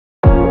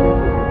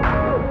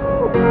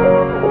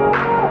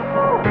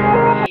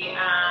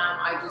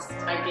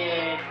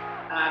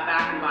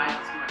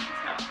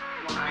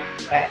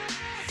Okay.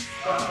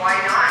 But why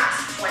not?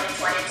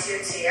 2022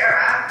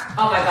 Tierra.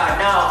 Oh my God,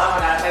 no. Oh my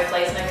God, if I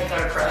place and I could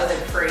go to pros,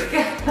 I'd freak.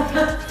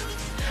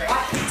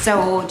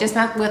 So just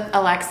met with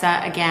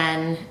Alexa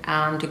again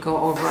to go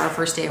over our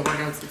first day of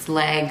workouts. It's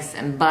legs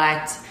and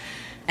butt,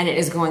 and it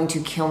is going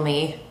to kill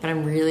me, but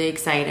I'm really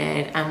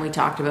excited. And we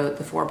talked about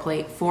the four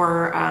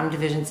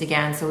divisions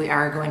again. So we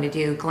are going to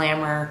do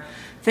glamour,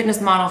 fitness,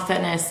 model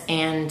fitness,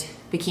 and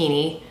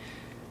bikini.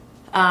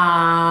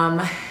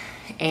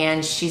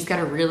 And she's got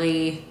a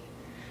really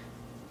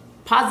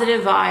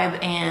positive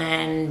vibe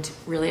and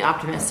really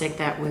optimistic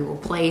that we will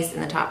place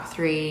in the top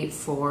 3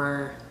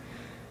 for.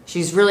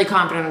 She's really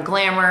confident in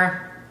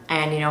glamour,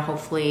 and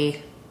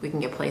hopefully we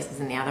can get places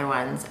in the other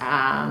ones.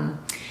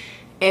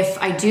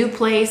 If I do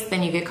place,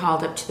 then you get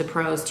called up to the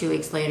pros 2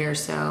 weeks later,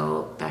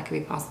 so that could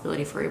be a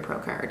possibility for your pro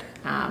card,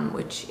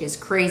 which is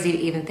crazy to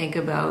even think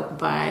about,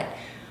 but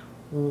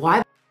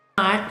why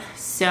not?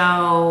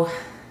 So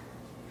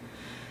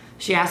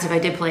she asked if I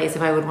did place,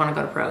 if I would want to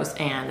go to pros,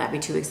 and that'd be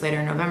 2 weeks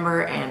later in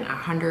November, and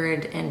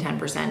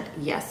 110%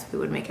 yes, we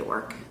would make it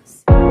work.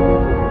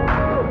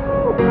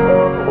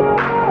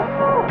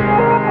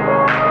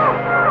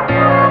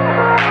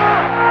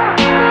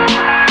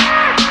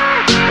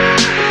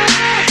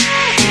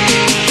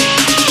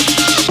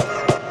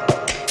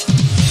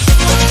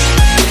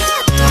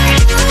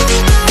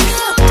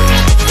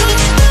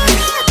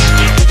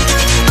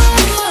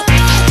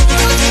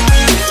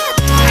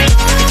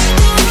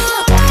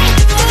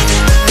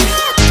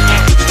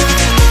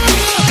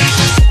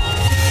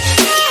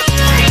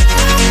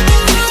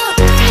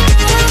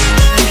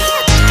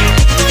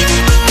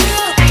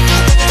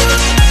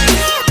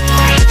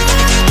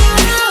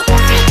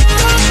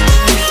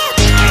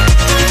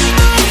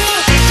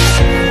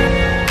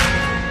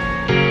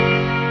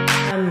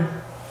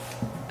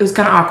 It was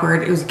kind of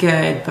awkward. It was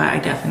good, but I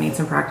definitely need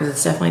some practice.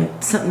 It's definitely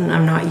something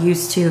I'm not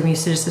used to. I'm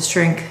used to just the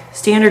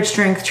standard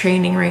strength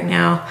training right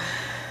now.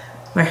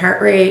 My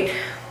heart rate,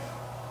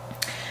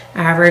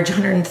 average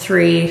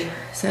 103,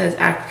 says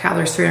active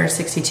calories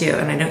 362,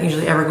 and I don't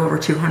usually ever go over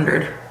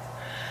 200. So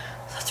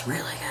that's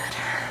really good.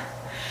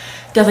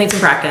 Definitely need some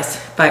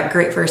practice, but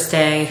great first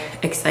day.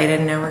 Excited.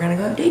 Now we're gonna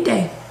go have date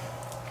day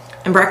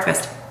and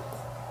breakfast.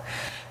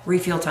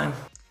 Refuel time.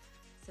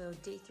 So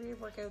day 3 of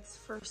workouts,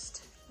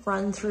 first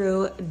run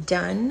through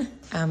done.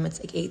 It's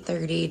like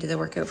 8:30, did the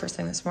workout first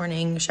thing this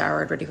morning,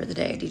 showered, ready for the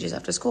day. DJ's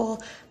after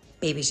school,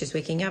 baby's just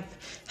waking up.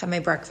 Had my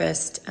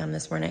breakfast.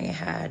 This morning I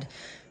had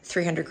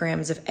 300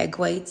 grams of egg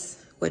whites,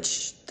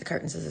 which the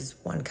carton says is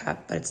 1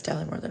 cup, but it's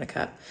definitely more than a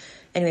cup.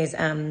 Anyways,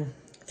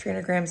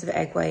 300 grams of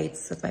egg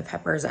whites with my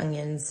peppers,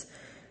 onions,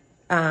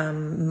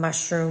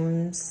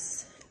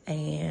 mushrooms,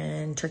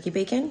 and turkey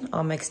bacon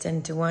all mixed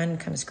into one,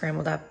 kind of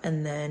scrambled up,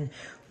 and then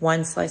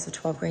 1 slice of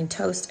 12 grain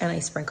toast, and I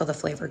sprinkle the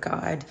Flavor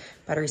God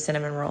buttery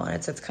cinnamon roll on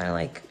it. So it's kind of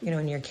like,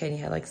 when you're a kid, you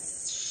had like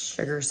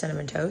sugar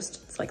cinnamon toast.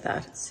 It's like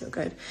that. It's so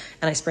good.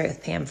 And I spray it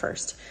with Pam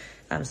first.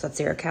 So that's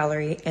 0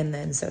 calorie. And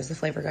then so is the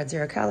Flavor God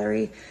 0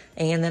 calorie.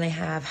 And then I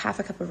have half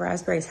a cup of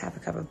raspberries, half a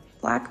cup of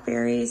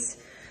blackberries.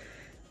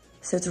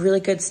 So it's a really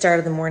good start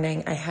of the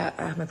morning. I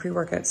have my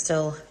pre-workout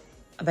still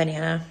a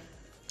banana.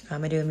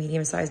 I do a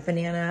medium-sized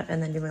banana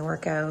and then do my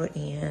workout,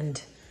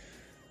 and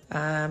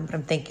but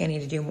I'm thinking I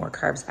need to do more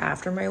carbs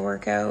after my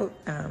workout,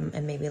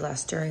 and maybe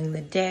less during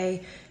the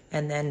day,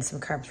 and then some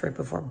carbs right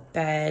before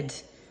bed.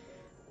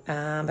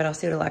 But I'll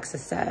see what Alexa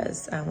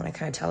says when I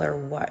kind of tell her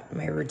what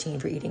my routine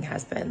for eating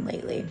has been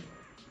lately.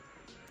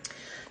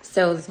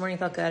 So this morning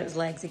felt good. It was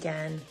legs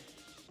again.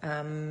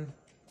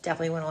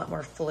 Definitely went a lot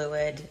more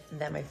fluid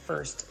than my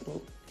first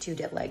 2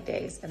 leg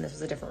days, and this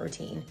was a different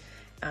routine.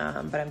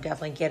 But I'm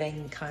definitely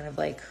getting kind of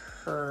like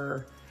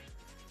her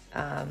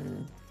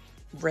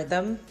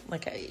rhythm.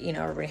 Like,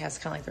 everybody has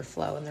kind of like their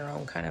flow and their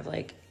own kind of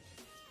like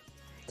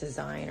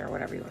design or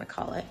whatever you want to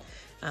call it.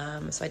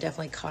 So I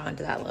definitely caught on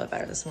to that a little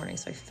better this morning.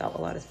 So I felt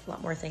a lot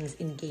more things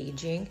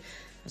engaging.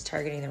 I was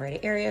targeting the right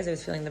areas. I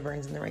was feeling the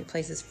burns in the right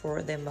places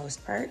for the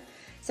most part.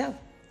 So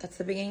that's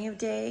the beginning of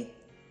day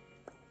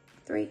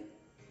 3.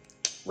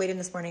 Weighed in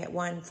this morning at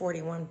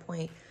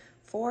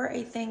 141.4,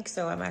 I think.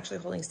 So I'm actually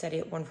holding steady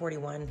at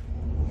 141.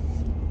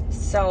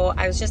 So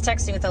I was just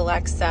texting with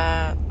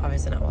Alexa,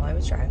 obviously not while I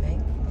was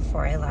driving,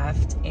 before I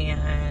left.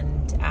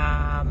 And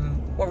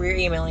when we were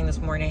emailing this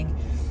morning,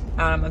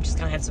 I've just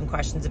kind of had some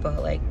questions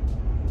about like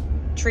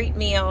treat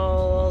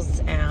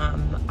meals.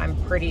 I'm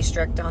pretty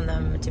strict on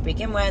them to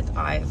begin with.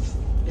 I've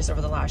just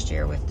over the last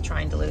year with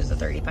trying to lose the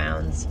 30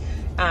 pounds.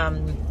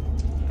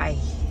 I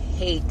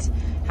hate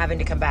having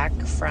to come back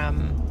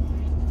from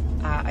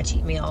a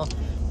cheat meal.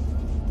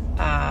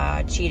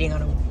 Cheating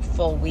on a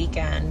full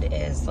weekend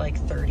is like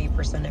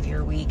 30% of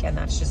your week, and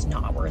that's just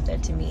not worth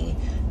it to me.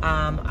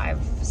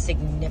 I've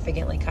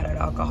significantly cut out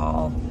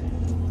alcohol,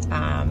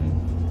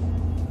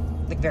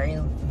 like very,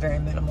 very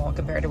minimal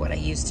compared to what I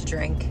used to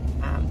drink.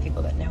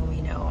 People that know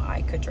me know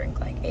I could drink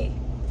like a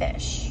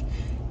fish,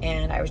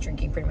 and I was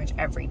drinking pretty much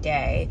every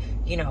day,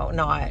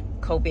 not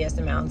copious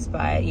amounts,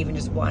 but even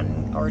just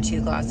 1 or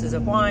 2 glasses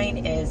of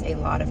wine is a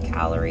lot of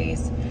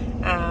calories.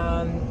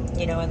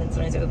 You know, and then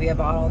sometimes it would be a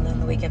bottle, and then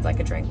the weekends I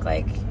could drink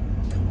like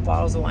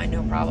bottles of wine,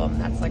 no problem.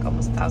 That's like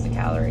almost 1,000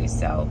 calories.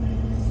 So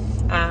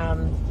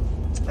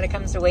when it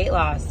comes to weight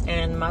loss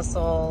and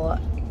muscle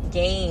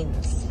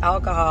gains,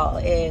 alcohol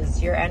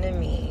is your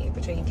enemy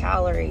between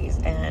calories,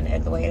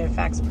 and the way it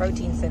affects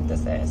protein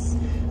synthesis,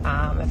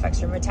 affects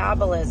your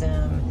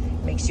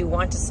metabolism, makes you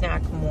want to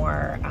snack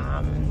more.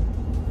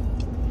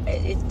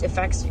 It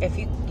affects, if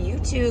you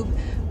YouTube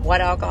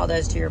what alcohol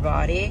does to your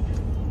body,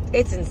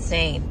 it's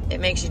insane. It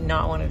makes you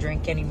not want to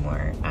drink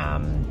anymore,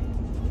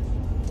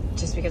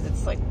 just because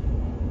it's like,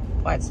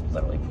 well, it's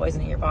literally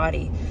poisoning your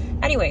body.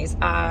 Anyways,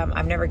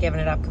 I've never given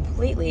it up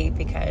completely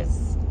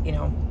because, you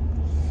know,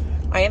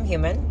 I am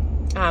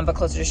human, but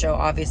closer to show,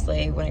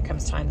 obviously, when it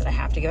comes time that I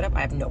have to give it up,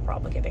 I have no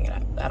problem giving it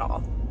up at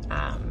all.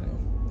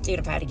 Even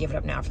if I had to give it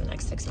up now for the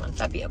next 6 months,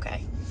 that'd be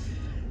okay.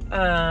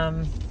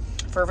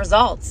 For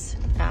results,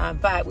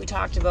 but we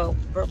talked about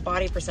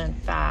body percent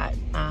fat.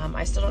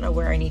 I still don't know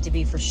where I need to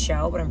be for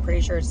show, but I'm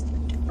pretty sure it's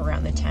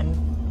around the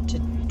 10 to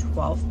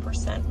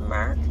 12%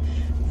 mark.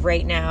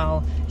 Right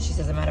now, she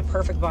says I'm at a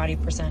perfect body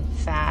percent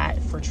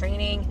fat for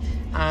training.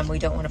 We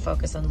don't want to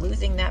focus on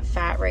losing that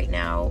fat right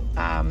now.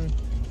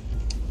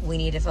 We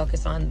need to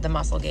focus on the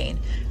muscle gain.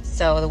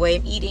 So the way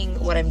I'm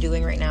eating, what I'm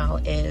doing right now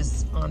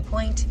is on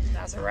point.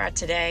 That's where we're at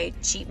today.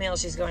 Cheat meal,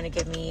 she's going to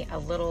give me a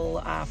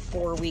little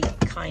 4-week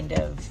kind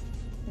of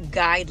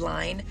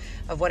guideline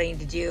of what I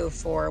need to do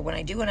for when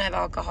I do want to have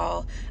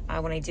alcohol,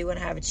 when I do want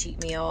to have a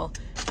cheat meal,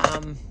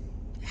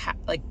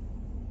 like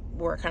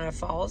where it kind of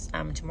falls.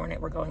 Tomorrow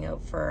night we're going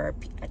out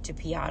to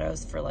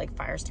Piatto's for like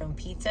Firestone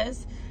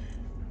pizzas.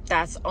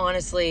 That's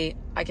honestly,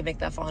 I could make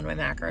that fall into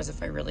my macros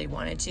if I really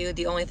wanted to.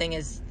 The only thing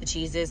is the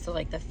cheeses, so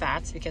like the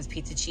fats, because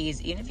pizza cheese,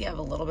 even if you have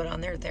a little bit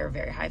on there, they're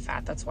very high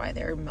fat. That's why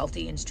they're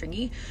melty and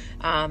stringy.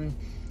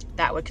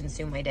 That would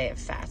consume my day of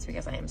fats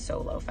because I am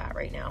so low fat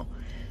right now.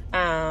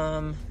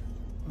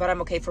 But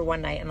I'm okay for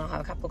one night, and I'll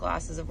have a couple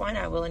glasses of wine.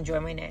 I will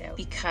enjoy my night out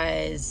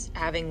because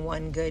having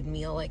one good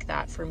meal like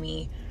that for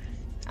me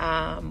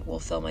will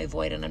fill my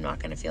void, and I'm not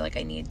going to feel like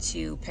I need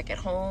to pick at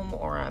home,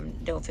 or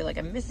don't feel like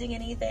I'm missing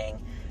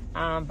anything.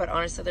 But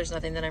honestly, there's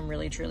nothing that I'm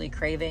really truly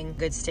craving.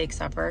 Good steak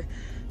supper,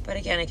 but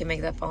again, I can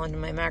make that fall into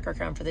my macro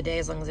count for the day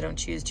as long as I don't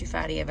choose too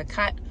fatty of a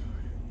cut.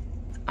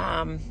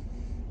 But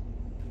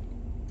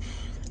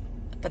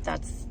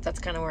that's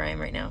kind of where I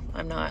am right now.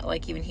 I'm not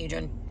like even huge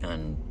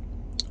on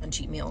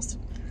cheat meals.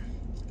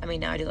 I mean,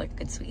 now I do like a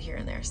good sweet here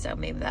and there, so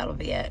maybe that'll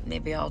be it.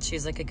 Maybe I'll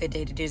choose like a good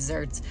day to do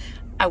desserts.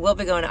 I will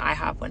be going to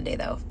IHOP one day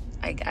though.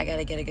 I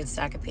gotta get a good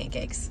stack of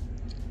pancakes.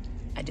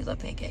 I do love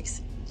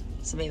pancakes.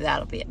 So maybe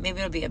that'll be it. Maybe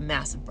it'll be a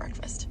massive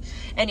breakfast.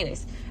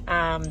 Anyways,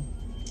 so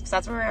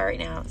that's where we're at right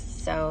now.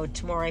 So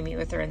tomorrow I meet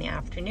with her in the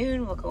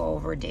afternoon. We'll go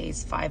over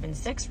days 5 and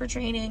 6 for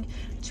training.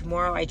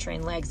 Tomorrow I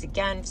train legs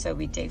again, so it'll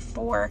be day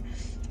 4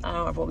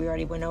 of what we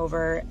already went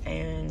over,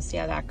 and see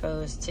how that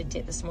goes.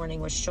 This morning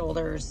was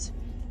shoulders,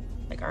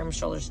 like arms,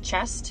 shoulders,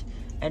 chest,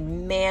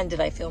 and man, did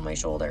I feel my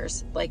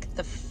shoulders, like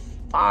the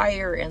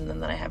fire in them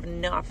that I have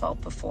not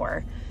felt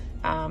before.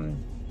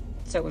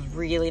 So it was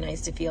really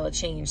nice to feel a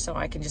change. So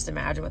I can just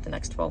imagine what the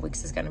next 12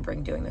 weeks is going to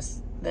bring doing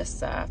this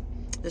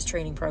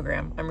training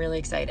program. I'm really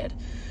excited.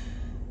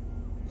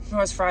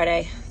 Tomorrow's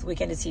Friday. The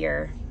weekend is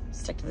here.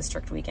 Stick to the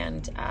strict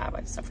weekend. I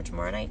have stuff for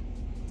tomorrow night.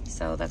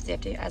 So that's the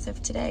update as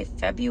of today,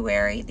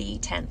 February the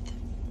 10th.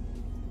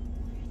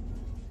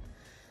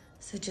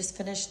 So just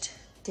finished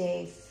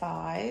day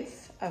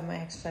 5 of my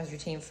exercise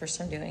routine. First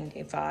time doing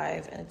day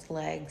 5, and it's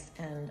legs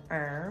and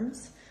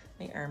arms.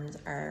 My arms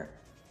are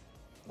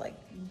like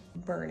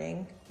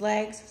burning.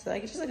 Legs, so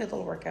like it's just like a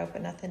little workout,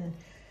 but nothing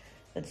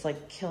that's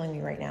like killing me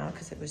right now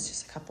because it was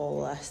just a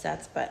couple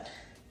sets, but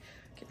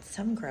get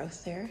some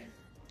growth there.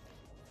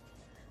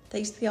 They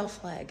used to be all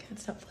flag.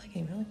 It's not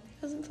flagging anymore.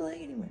 It doesn't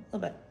flag anymore. A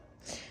little bit.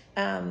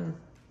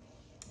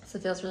 So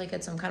it feels really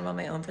good. So I'm kind of on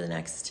my own for the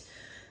next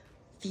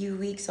few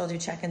weeks. I'll do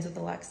check-ins with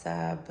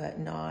Alexa, but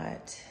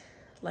not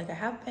like I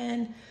have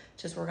been.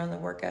 Just work on the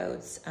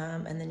workouts,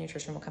 and then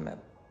nutrition will come up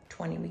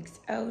 20 weeks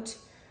out.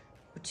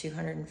 We're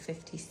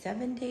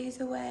 257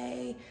 days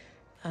away.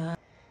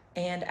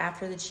 And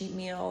after the cheat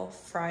meal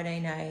Friday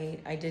night,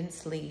 I didn't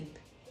sleep.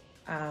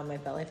 My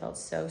belly felt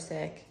so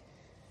sick.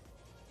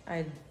 I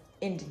had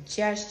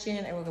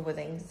indigestion. I woke up with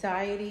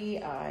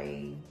anxiety.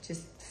 I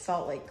just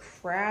felt like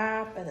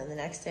crap. And then the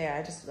next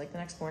day, the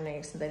next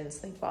morning, since I didn't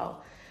sleep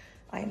well,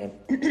 I ended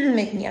up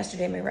making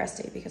yesterday my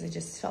rest day because I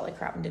just felt like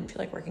crap and didn't feel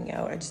like working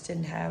out. I just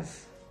didn't have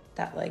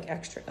that like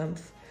extra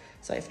oomph.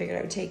 So I figured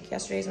I would take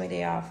yesterday as my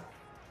day off.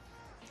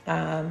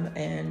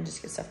 And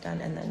just get stuff done,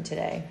 and then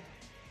today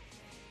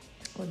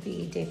would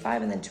be day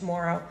 5, and then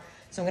tomorrow,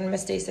 so I'm going to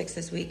miss day 6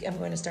 this week. I'm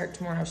going to start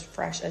tomorrow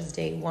fresh as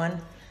day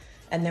 1,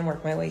 and then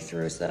work my way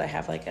through so that I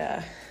have like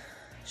a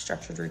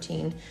structured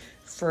routine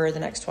for the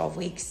next 12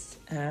 weeks,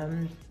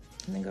 and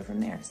then go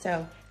from there.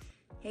 So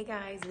hey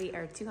guys, we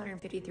are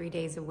 253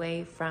 days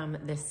away from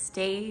the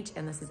stage,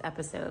 and this is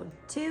episode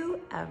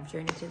 2 of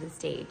Journey to the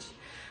Stage.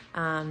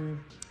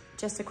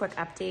 Just a quick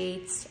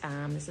update.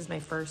 This is my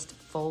first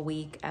full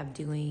week of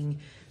doing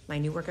my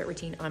new workout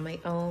routine on my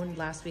own.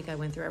 Last week I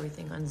went through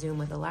everything on Zoom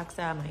with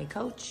Alexa, my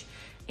coach,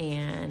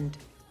 and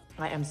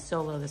I am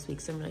solo this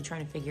week, so I'm really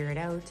trying to figure it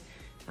out.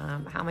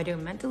 How am I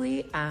doing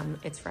mentally?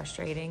 It's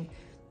frustrating.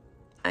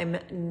 I'm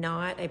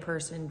not a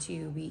person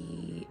to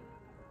be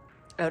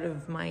out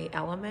of my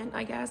element,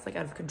 I guess, like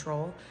out of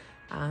control.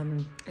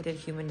 I did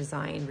human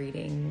design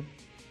reading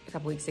a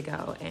couple weeks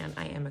ago, and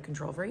I am a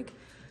control freak.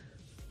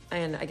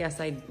 And I guess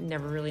I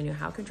never really knew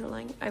how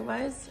controlling I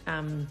was.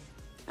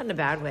 Not in a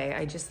bad way.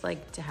 I just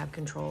like to have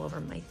control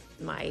over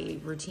my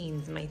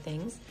routines, my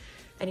things.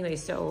 Anyway,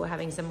 so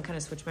having someone kind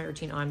of switch my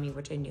routine on me,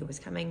 which I knew was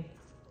coming,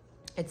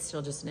 it's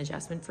still just an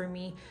adjustment for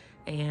me.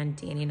 And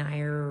Danny and I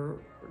are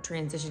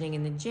transitioning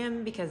in the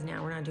gym because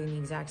now we're not doing the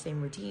exact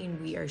same routine.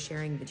 We are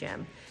sharing the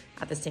gym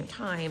at the same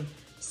time.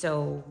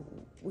 So,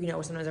 you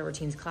know, sometimes our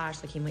routines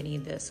clash. Like he might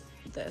need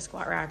the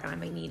squat rack and I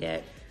might need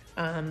it.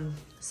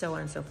 So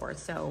on and so forth.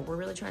 So we're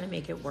really trying to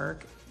make it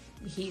work.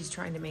 He's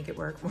trying to make it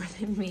work more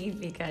than me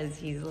because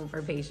he's a little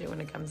more patient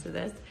when it comes to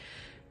this.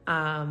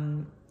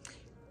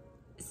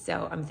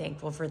 So I'm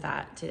thankful for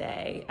that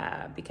today,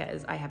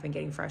 because I have been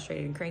getting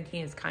frustrated and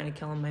cranky. It's kind of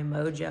killing my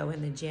mojo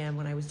in the gym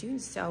when I was doing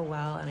so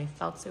well and I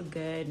felt so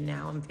good.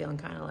 Now I'm feeling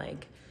kind of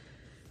like,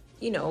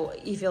 you know,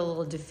 you feel a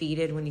little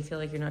defeated when you feel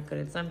like you're not good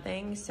at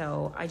something.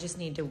 So I just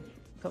need to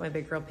put my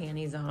big girl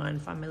panties on,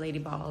 find my lady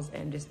balls,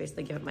 and just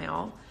basically give it my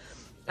all.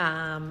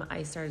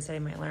 I started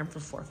setting my alarm for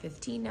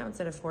 4:15 now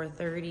instead of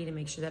 4:30 to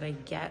make sure that I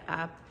get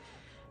up,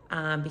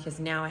 because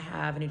now I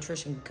have a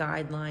nutrition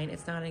guideline.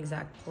 It's not an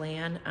exact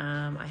plan.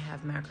 I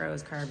have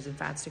macros, carbs, and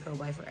fats to go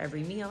by for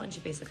every meal, and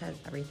she basically has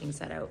everything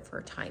set out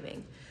for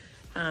timing.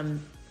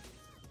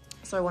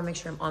 So I want to make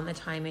sure I'm on the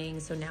timing.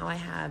 So now I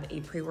have a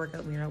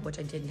pre-workout meal, which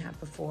I didn't have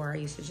before. I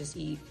used to just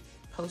eat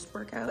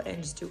post-workout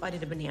and I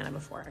did a banana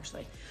before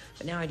actually,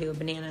 but now I do a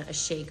banana, a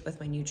shake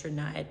with my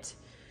Nutri-Nut,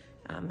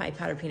 my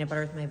powdered peanut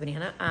butter with my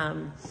banana,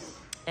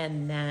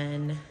 and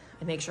then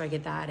I make sure I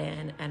get that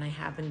in. And I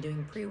have been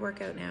doing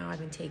pre-workout now. I've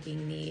been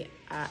taking the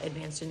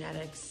Advanced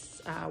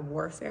Genetics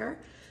Warfare.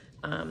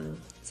 It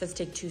says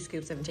take 2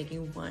 scoops. I've been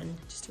taking 1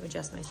 just to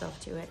adjust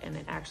myself to it, and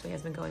it actually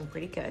has been going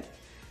pretty good.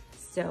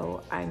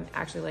 So I'm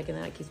actually liking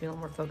that. It keeps me a little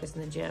more focused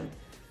in the gym.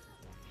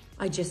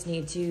 I just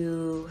need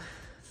to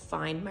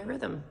find my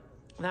rhythm.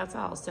 That's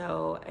all.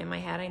 So in my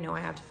head, I know I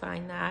have to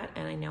find that,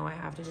 and I know I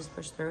have to just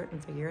push through it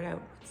and figure it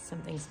out. It's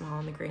something small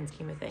in the grand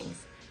scheme of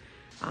things.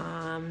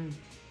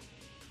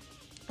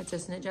 It's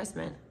just an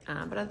adjustment.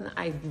 But other than that,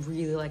 I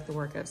really like the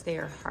workouts. They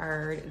are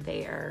hard.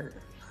 They are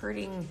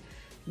hurting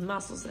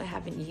muscles that I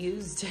haven't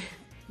used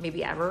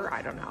maybe ever,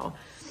 I don't know,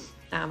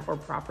 or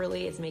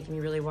properly. It's making me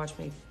really watch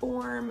my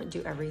form,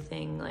 do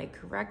everything like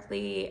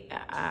correctly.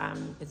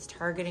 It's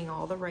targeting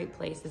all the right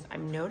places.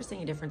 I'm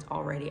noticing a difference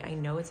already. I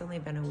know it's only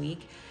been a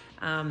week,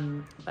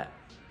 but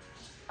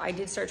I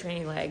did start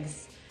training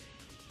legs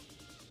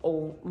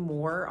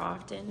more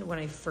often when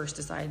I first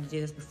decided to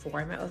do this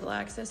before I met with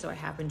Alexa. So I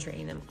have been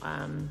training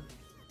them,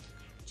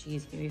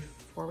 maybe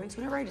 4 weeks,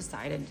 whenever I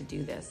decided to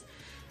do this.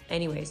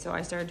 Anyway, so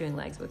I started doing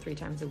legs about 3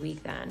 times a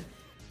week then.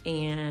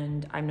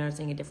 And I'm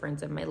noticing a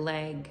difference in my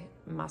leg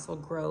muscle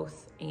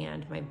growth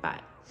and my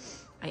butt.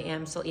 I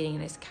am still eating a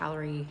nice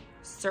calorie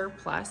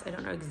surplus. I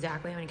don't know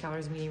exactly how many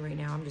calories I'm eating right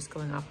now. I'm just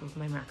going off of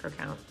my macro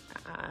count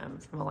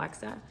from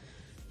Alexa.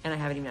 And I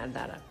haven't even added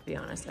that up, to be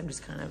honest. I'm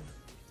just kind of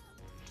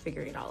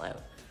figuring it all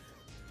out.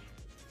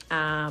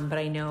 But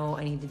I know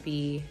I need to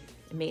be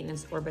in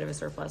maintenance or a bit of a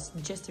surplus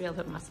just to be able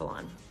to put muscle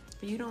on.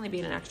 But you'd only be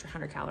in an extra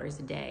 100 calories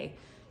a day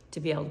to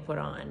be able to put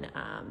on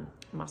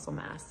muscle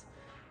mass.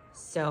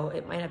 So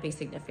it might not be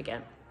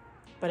significant,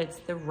 but it's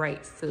the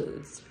right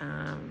foods.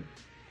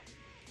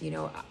 You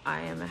know,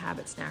 I am a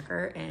habit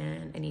snacker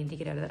and I need to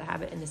get out of that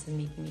habit, and this is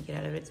making me get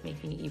out of it. It's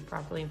making me eat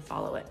properly and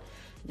follow it.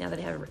 Now that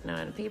I have it written out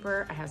on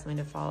paper, I have something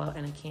to follow,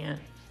 and I can't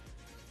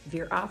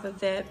veer off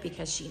of it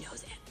because she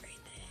knows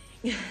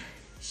everything.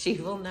 She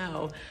will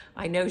know.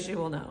 I know she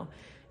will know.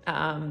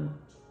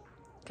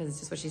 Because it's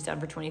just what she's done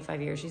for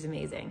 25 years. She's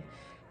amazing.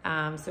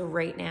 So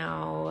right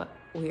now,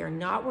 we are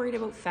not worried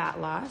about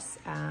fat loss,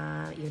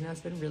 even though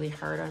it's been really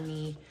hard on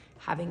me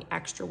having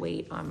extra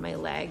weight on my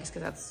legs,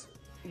 because that's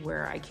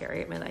where I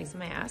carry it, my legs and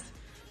my ass.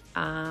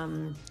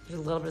 There's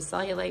a little bit of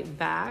cellulite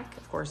back.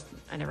 Of course,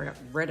 I never got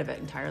rid of it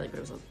entirely, but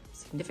it was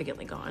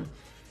significantly gone.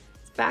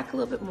 It's back a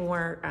little bit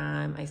more.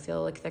 I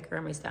feel like thicker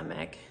on my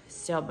stomach.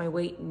 Still, my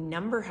weight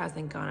number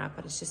hasn't gone up,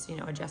 but it's just, you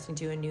know, adjusting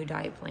to a new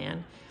diet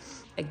plan.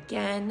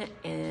 Again,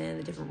 and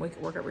the different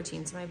workout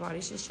routines, my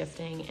body's just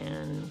shifting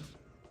and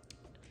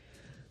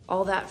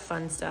all that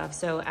fun stuff.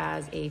 So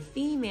as a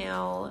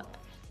female,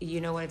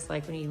 you know what it's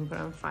like when you even put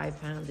on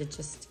 5 pounds. It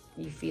just,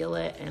 you feel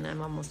it, and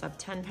I'm almost up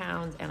 10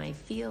 pounds and I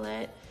feel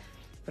it,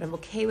 but I'm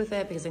okay with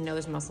it because I know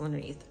there's muscle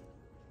underneath.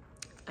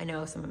 I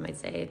know someone might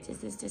say,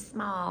 it's just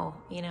small,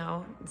 you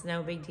know, it's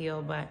no big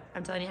deal, but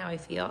I'm telling you how I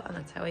feel, and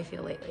that's how I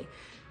feel lately.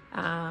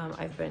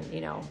 I've been,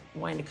 you know,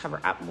 wanting to cover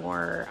up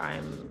more.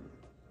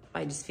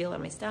 I just feel it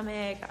in my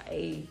stomach.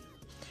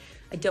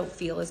 I I don't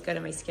feel as good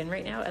in my skin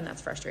right now, and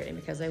that's frustrating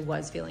because I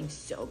was feeling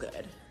so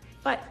good.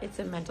 But it's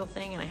a mental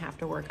thing, and I have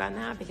to work on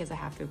that because I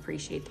have to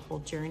appreciate the whole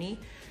journey.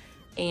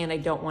 And I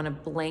don't want to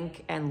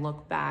blink and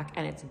look back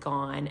and it's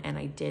gone and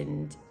I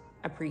didn't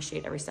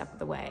appreciate every step of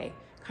the way.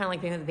 Kind of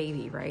like being with a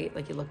baby, right?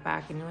 Like you look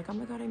back and you're like, oh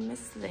my God, I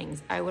missed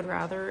things. I would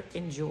rather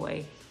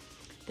enjoy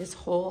this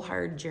whole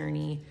hard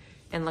journey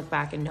and look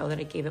back and know that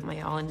I gave it my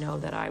all and know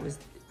that I was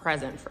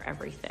present for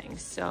everything.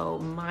 So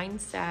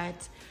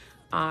mindset,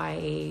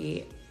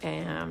 I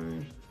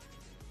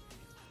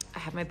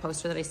have my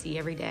poster that I see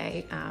every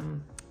day,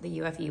 the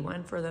UFE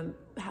one for the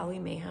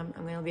Halloween Mayhem.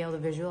 I'm gonna be able to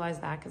visualize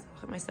that because I'll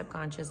hit my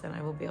subconscious and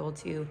I will be able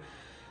to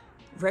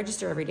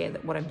register every day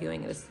that what I'm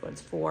doing is what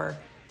it's for.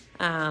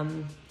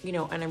 You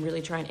know, and I'm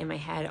really trying in my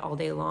head all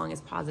day long is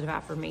positive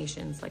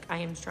affirmations. Like I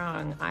am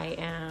strong, I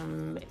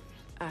am,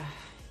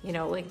 you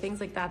know, like things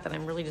like that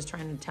I'm really just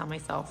trying to tell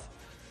myself,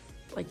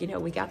 like, you know,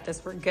 we got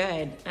this, we're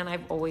good. And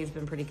I've always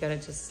been pretty good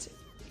at just,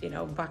 you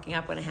know, bucking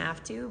up when I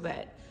have to,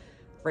 but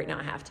right now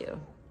I have to.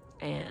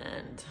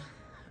 And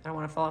I don't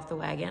want to fall off the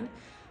wagon.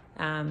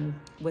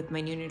 With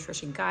my new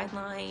nutrition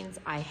guidelines,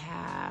 I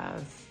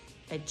have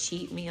a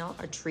cheat meal,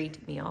 a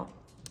treat meal,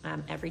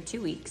 every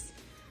 2 weeks.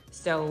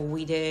 So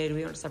we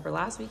went to supper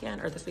last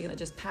weekend, or this weekend that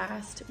just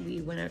passed.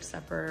 We went out to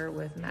supper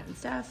with Matt and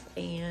Steph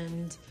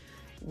and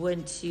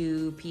went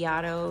to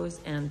Piatto's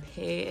and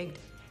pigged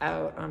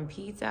out on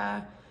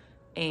pizza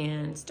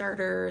and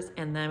starters.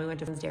 And then we went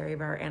to Finn's Dairy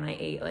Bar and I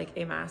ate like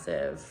a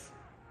massive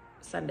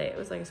sundae. It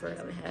was like a sword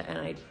on the head and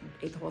I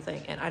ate the whole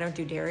thing. And I don't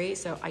do dairy,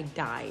 so I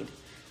died.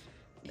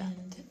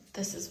 And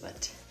this is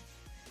what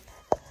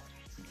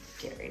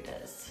dairy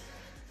does.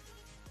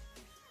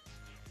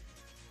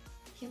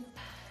 Yep.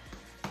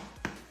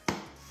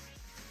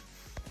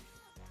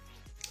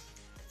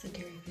 It's a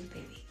dairy food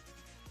baby.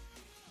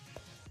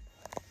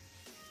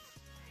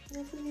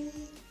 No baby.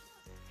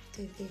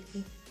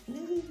 Baby. No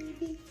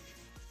baby.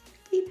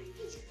 Baby.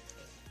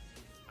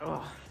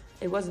 Oh,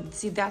 it wasn't,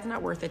 see, that's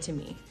not worth it to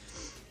me.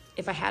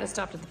 If I had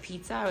stopped at the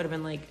pizza, I would have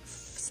been like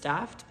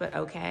stuffed, but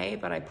okay.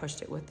 But I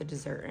pushed it with the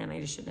dessert and I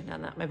just shouldn't have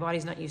done that. My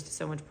body's not used to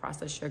so much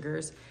processed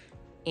sugars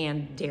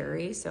and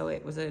dairy. So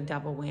it was a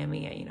double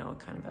whammy, you know,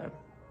 kind of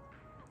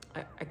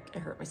I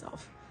hurt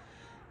myself.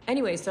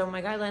 Anyway, so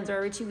my guidelines are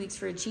every 2 weeks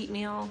for a treat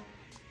meal.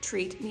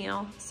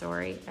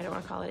 Sorry, I don't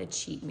want to call it a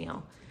cheat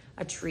meal.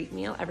 A treat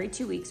meal every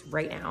 2 weeks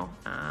right now,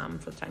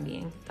 for the time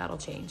being. That'll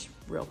change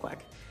real quick.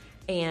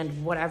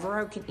 And whatever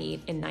I can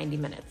eat in 90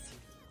 minutes.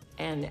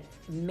 And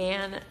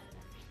man,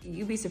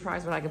 you'd be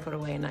surprised what I could put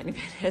away in 90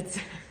 minutes.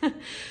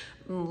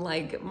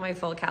 Like my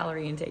full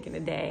calorie intake in a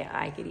day,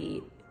 I could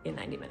eat in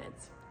 90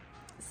 minutes.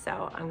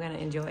 So I'm gonna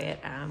enjoy it.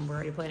 We're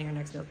already planning our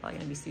next meal, probably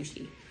gonna be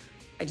sushi.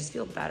 I just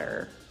feel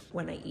better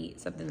when I eat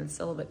something that's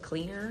still a bit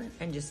cleaner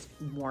and just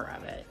more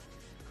of it.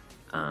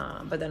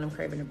 But then I'm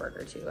craving a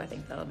burger too. I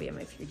think that'll be in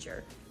my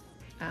future.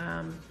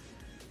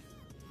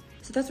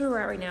 So that's where we're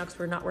at right now because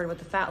we're not worried about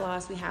the fat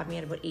loss. We have me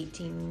at about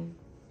 18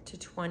 to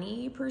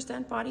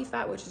 20% body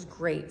fat, which is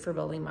great for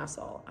building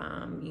muscle.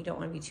 You don't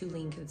want to be too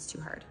lean because it's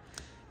too hard.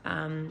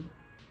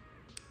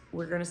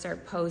 We're going to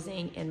start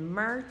posing in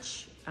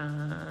March.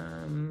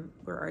 We're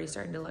already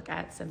starting to look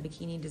at some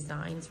bikini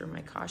designs for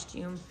my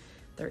costume.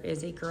 There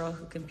is a girl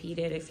who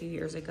competed a few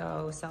years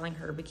ago selling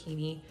her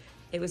bikini.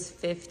 It was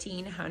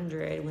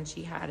 $1,500 when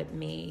she had it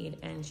made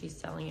and she's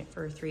selling it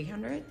for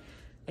 $300.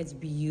 It's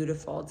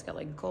beautiful. It's got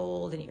like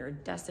gold and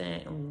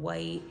iridescent and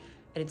white.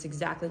 And it's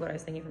exactly what I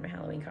was thinking for my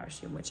Halloween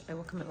costume, which I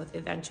will come up with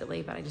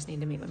eventually, but I just need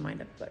to make my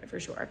mind up about it for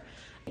sure.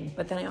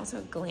 But then I also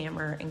have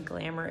glamour, and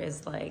glamour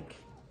is like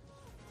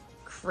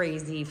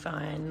crazy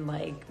fun.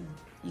 Like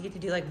you get to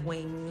do like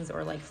wings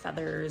or like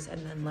feathers,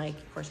 and then like,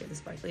 of course you have the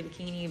sparkly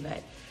bikini,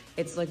 but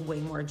it's like way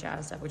more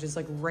jazz stuff, which is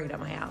like right up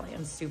my alley.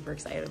 I'm super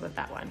excited about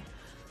that one.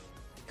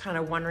 Kind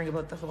of wondering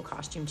about the whole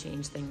costume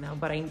change thing though,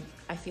 but I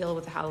feel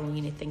with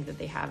Halloween, I think that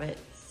they have it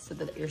so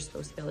that you're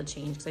supposed to be able to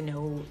change, because I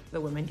know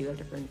the women do have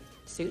different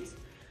suits.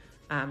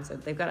 So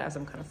they've got to have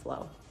some kind of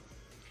flow.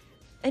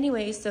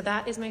 Anyway, so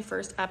that is my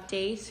first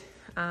update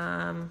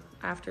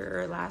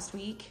after last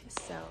week.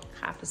 So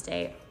have to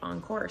stay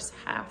on course,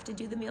 have to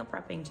do the meal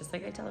prepping, just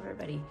like I tell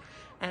everybody.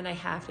 And I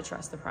have to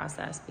trust the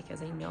process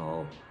because I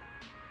know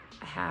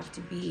I have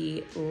to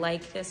be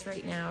like this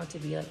right now to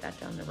be like that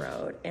down the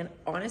road. And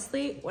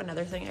honestly, one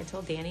other thing I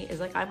told Danny is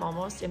like, I'm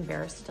almost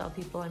embarrassed to tell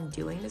people I'm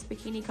doing this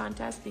bikini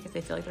contest because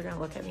they feel like they're gonna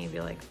look at me and be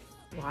like,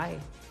 why?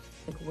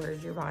 Like,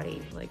 where's your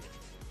body? Like,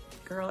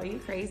 girl, are you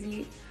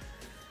crazy?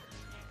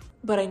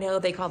 But I know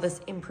they call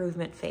this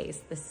improvement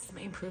phase. This is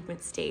my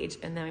improvement stage.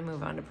 And then I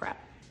move on to prep,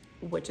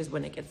 which is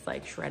when it gets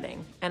like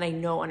shredding. And I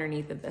know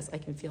underneath of this, I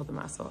can feel the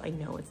muscle. I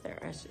know it's there.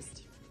 It's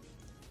just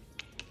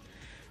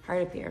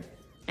hard up here.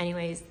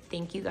 Anyways,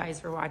 thank you guys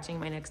for watching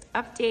my next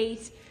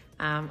update.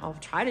 I'll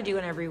try to do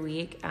it every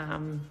week. You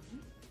know,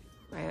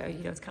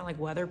 it's kind of like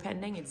weather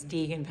pending. It's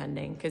Deegan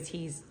pending because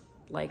he's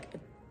like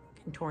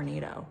a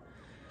tornado.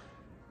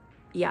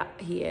 Yeah,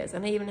 he is.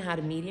 And I even had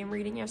a medium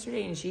reading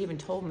yesterday and she even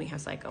told me how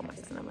psycho my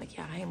son. I'm like,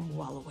 yeah, I am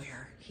well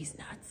aware. He's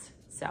nuts.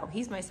 So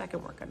he's my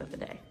second workout of the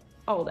day.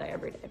 all day,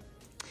 every day.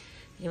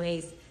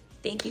 Anyways,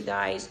 thank you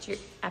guys to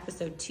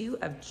episode 2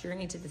 of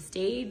Journey to the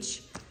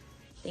Stage.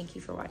 Thank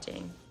you for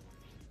watching.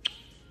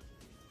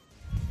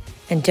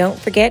 And don't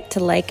forget to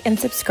like and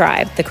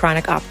subscribe, The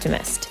Chronic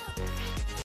Optimist.